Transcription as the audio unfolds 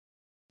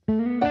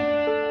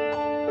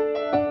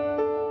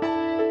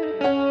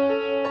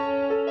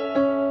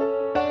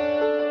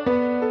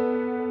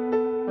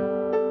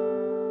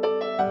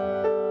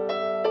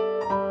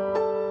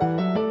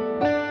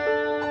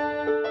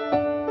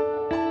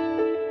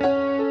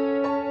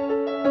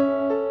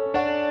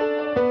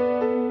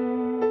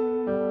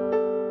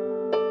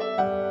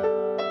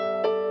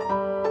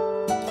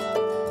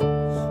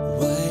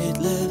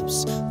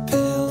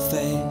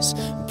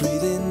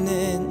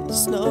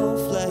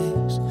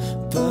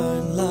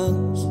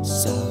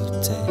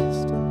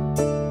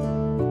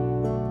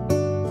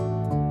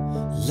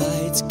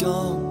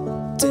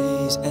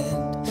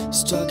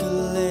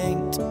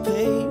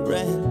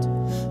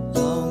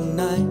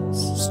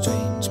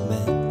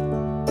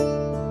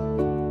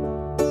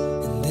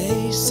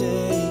they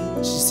say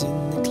she's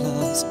in the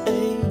class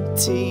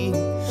 18,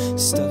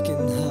 stuck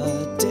in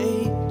her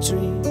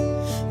daydream.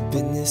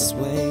 Been this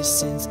way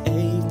since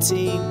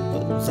 18,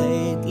 but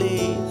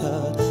lately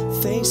her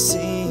face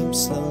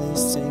seems slowly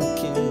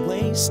sinking,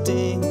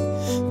 wasting,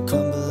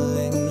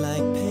 crumbling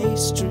like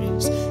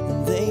pastries.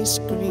 And they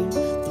scream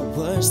the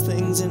worst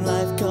things in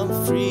life come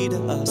free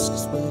to us,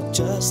 'cause we're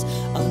just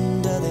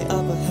under the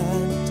upper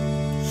hand.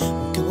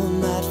 We're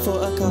going mad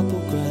for a couple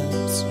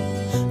grams.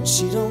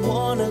 She don't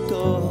wanna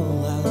go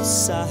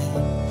outside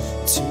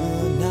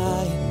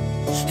tonight,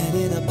 and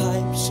in a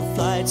pipe she'll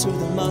fly to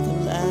the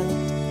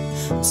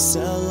motherland,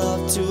 sell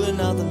love to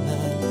another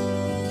man.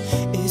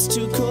 It's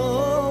too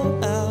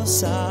cold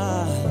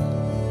outside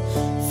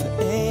for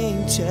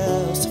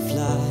angels to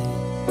fly.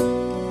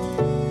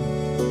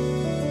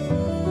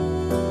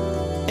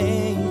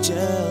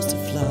 Angels to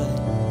fly.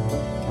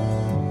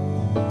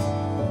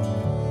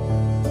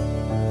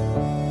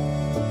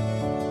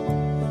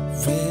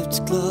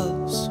 Ripped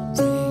gloves,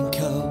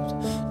 raincoat,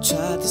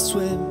 tried to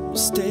swim,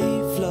 stay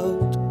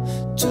afloat.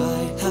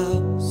 Dry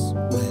house,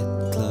 wet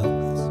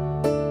clothes.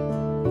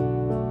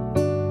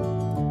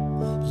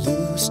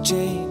 Loose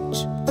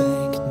change,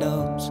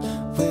 banknotes,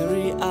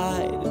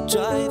 weary-eyed,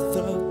 dry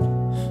throat.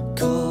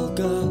 Call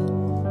girl,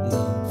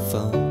 no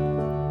phone.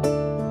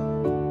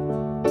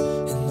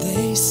 And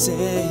they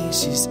say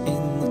she's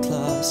in the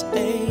class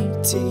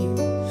 18,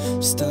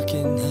 stuck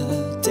in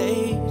her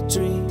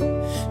daydream.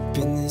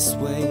 Been this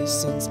way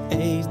since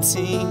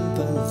 18,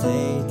 but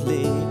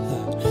lately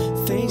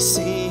her face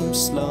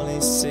seems slowly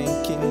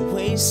sinking,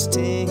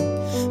 wasting,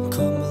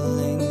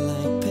 crumbling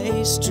like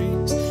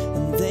pastries.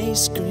 And they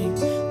scream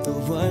the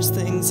worst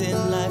things in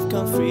life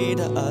come free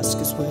to us,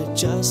 'cause we're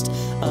just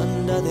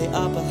under the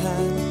upper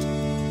hand,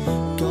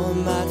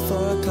 going mad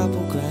for a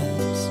couple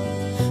grams.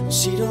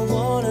 She don't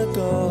wanna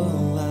go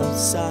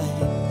outside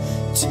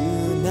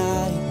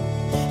tonight,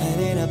 and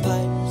in a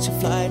pipe she'll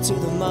fly to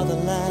the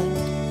motherland,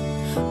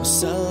 or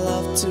sell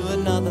love to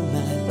another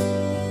man.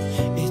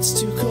 It's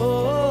too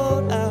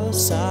cold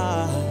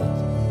outside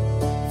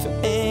for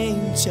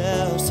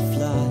angels to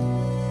fly.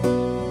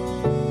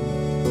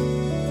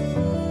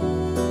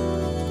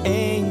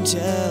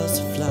 Angels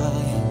to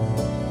fly.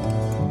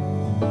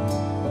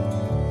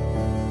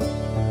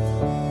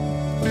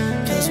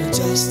 'Cause we're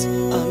just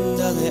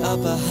under the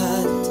upper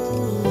hand,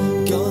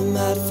 going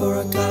mad for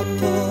a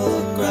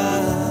couple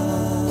grands.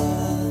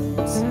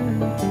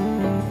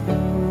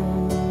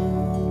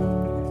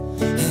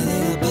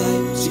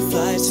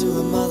 To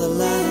a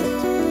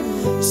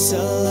motherland,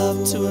 sell love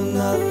to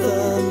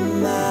another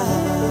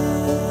man.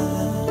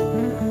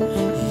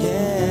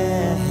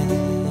 Yeah,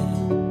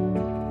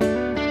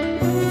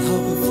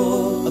 hoping for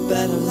a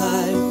better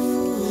life.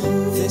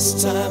 This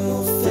time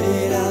we'll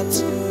fade out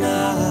tonight.